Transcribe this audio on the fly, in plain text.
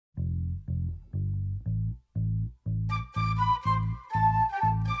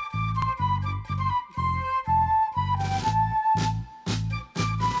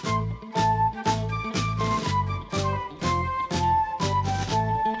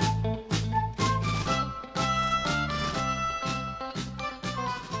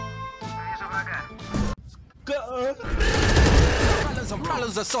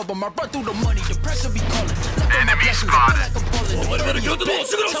Problems I solve them. I run through the money. The pressure be calling. Enemy spotted.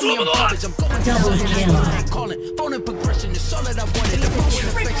 Tell me I'm garbage. I'm going down. I'm calling. Phone and progression is all that I wanted. The phone with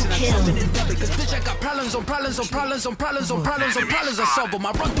affection. I'm coming in debit. Cause bitch, I got problems on problems on problems on problems on problems on problems I solve them.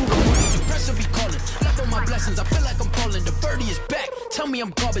 I run through the money. The pressure be calling. Left on my blessings. I feel like I'm falling. The birdie is back. Tell me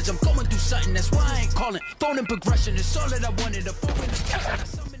I'm garbage. I'm going through something. That's why I ain't calling. Phone and progression is all that I wanted. The phone with affection. I'm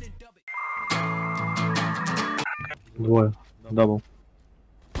coming in debit. Двое. Дабл.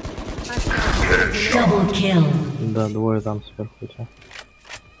 Double kill. Да, двое там сверху у тебя.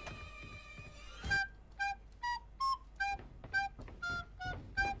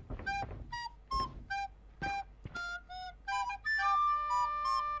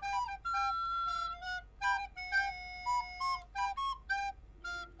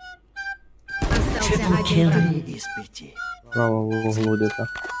 Triple kill. Право в углу где-то.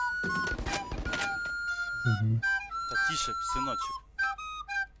 Тише, сыночек.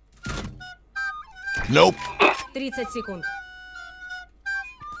 Nope. 30 секунд.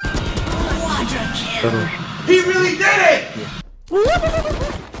 Хорош. He really did it!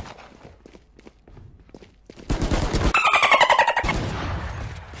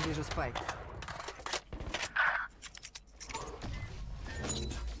 Вижу спайк.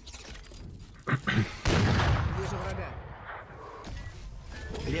 Вижу врага.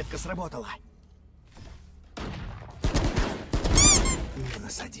 Редко сработала.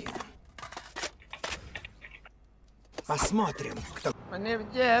 Минус один. Посмотрим, кто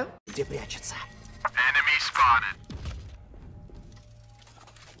где прячется. Enemy spotted.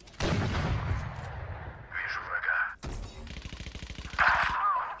 Вижу врага.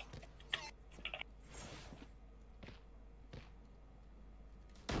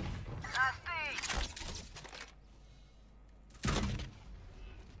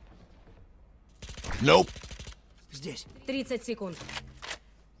 Nope. Здесь. 30 секунд.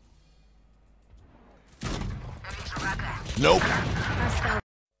 Nope.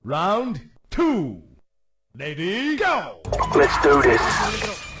 Round 2. Lady, go! Let's do this.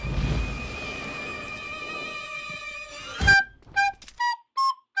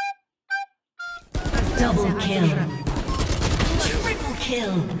 Double kill. Triple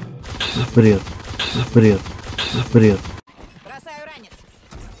kill. Бред. Бред. Бред. Бросаю ранец.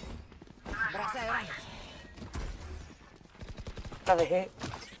 Бросаю ранец.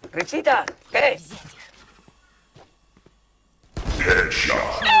 Кричита! Эй!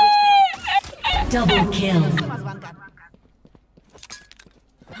 Headshot. Double kill. Самозванка.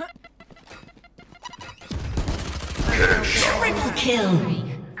 Triple kill.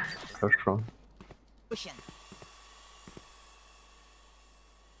 Хорошо. Пущен.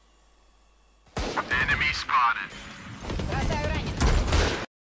 Enemy spotted. Бросаю ранец.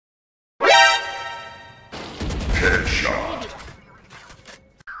 Headshot.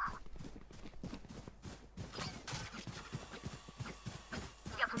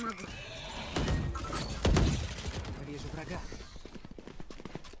 Я помогу. Вижу врага.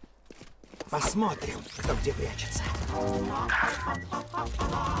 Посмотрим, кто где прячется.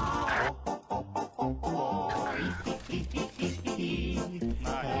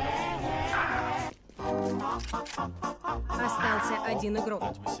 Остался один игрок.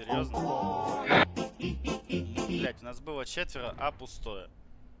 Блять, вы серьезно? Блять, у нас было 4, а пустое.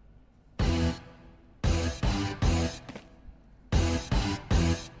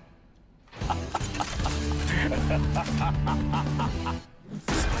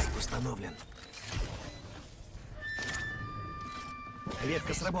 Спайк установлен.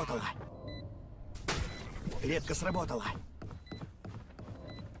 Редко сработала. Редко сработала.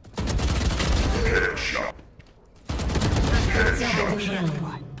 Headshot. Double kill.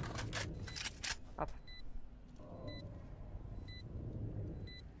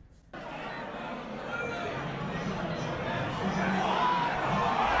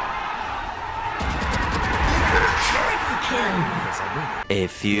 A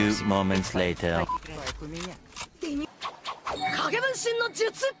few moments later. Спайк у меня.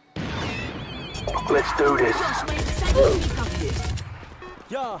 Let's do this.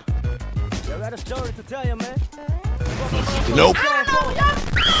 Yo, you got a story to tell you, man. Nope.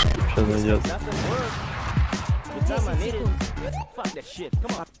 Сейчас зайдет. Nothing worse. The time I need it. Fuck that shit.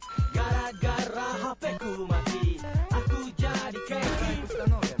 Come on. Gara-gara hapeku mati. Aku jadi kayak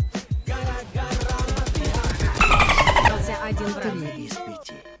Установлен. gara-gara mati. Остался один враг. 3 из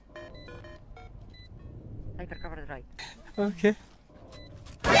 5. Хайтер, cover right. Окей.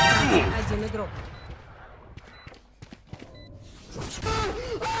 Один игрок.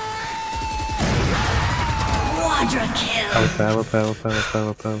 Quadra kill. ВП.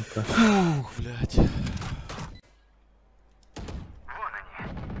 Ух, блять.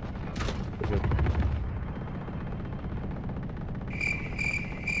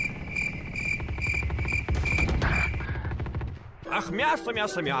 Ах, мясо,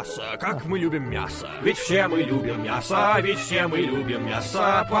 мясо, мясо, как мы любим мясо. Ведь все мы любим мясо, ведь все мы любим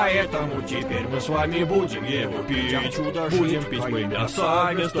мясо. Поэтому теперь мы с вами будем его пить. Будем пить мы мясо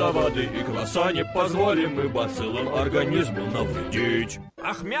вместо воды и кваса. Не позволим мы бациллам организму навредить.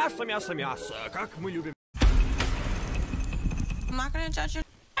 Ах, мясо, мясо, мясо, как мы любим.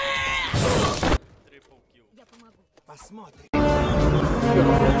 Посмотрим.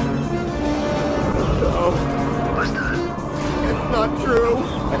 Not true.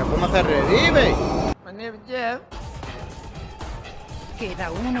 Pero ¿cómo se revive?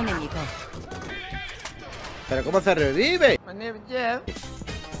 Queda un enemigo. Pero ¿cómo se revive?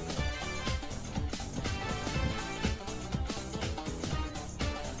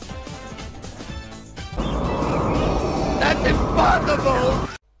 That's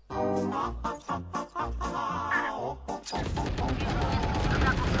impossible.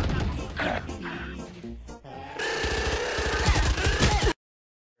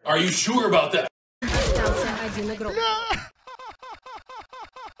 Are you sure about that? Остался один игрок.